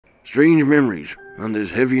Strange memories on this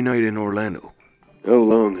heavy night in Orlando. How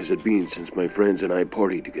long has it been since my friends and I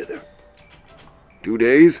partied together? 2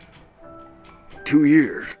 days? 2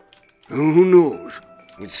 years? Who knows?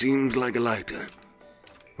 It seems like a lifetime.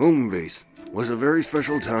 Home base was a very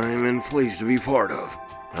special time and place to be part of.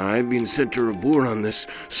 I've been sent to report on this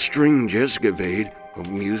strange escapade of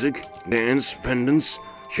music, dance, pendants,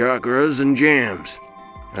 chakras, and jams.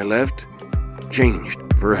 I left, changed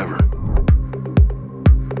forever.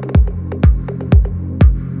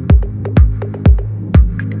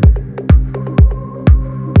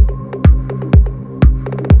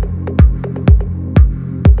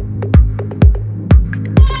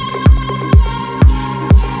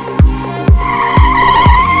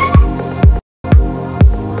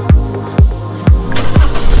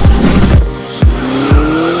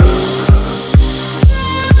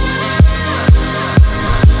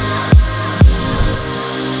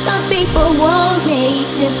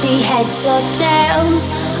 Heads or tails,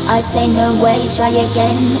 I say no way, try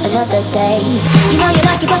again another day. You know you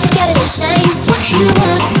like it but you're scared of the shame. What you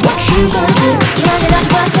want, what you gonna do? You know you like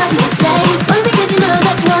it but it drives you insane. Only because you know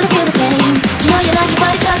that you wanna feel the same. You know you like it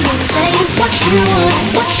but it drives you insane. What you want,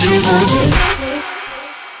 what you gonna do?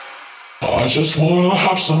 I just wanna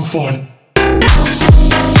have some fun.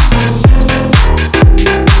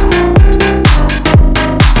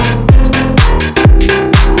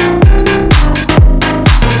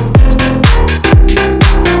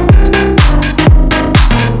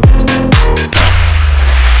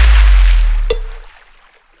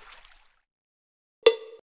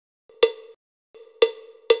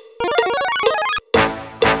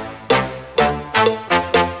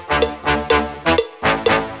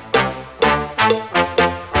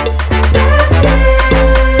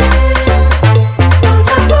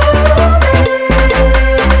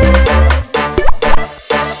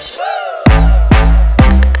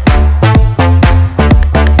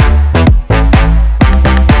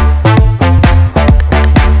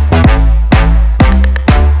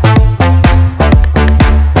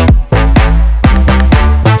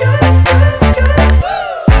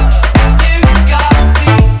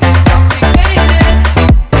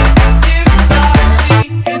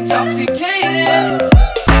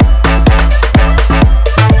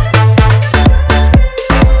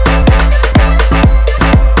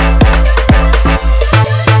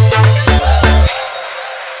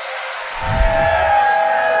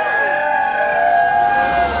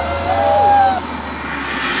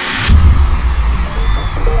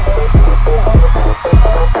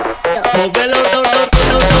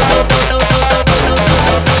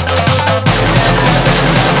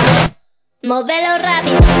 Móvelo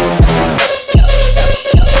rápido.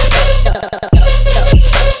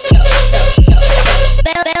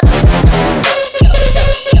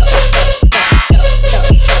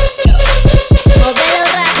 Móvelo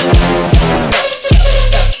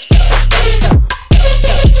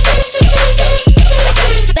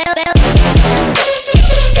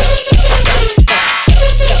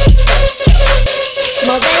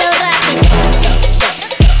rápido.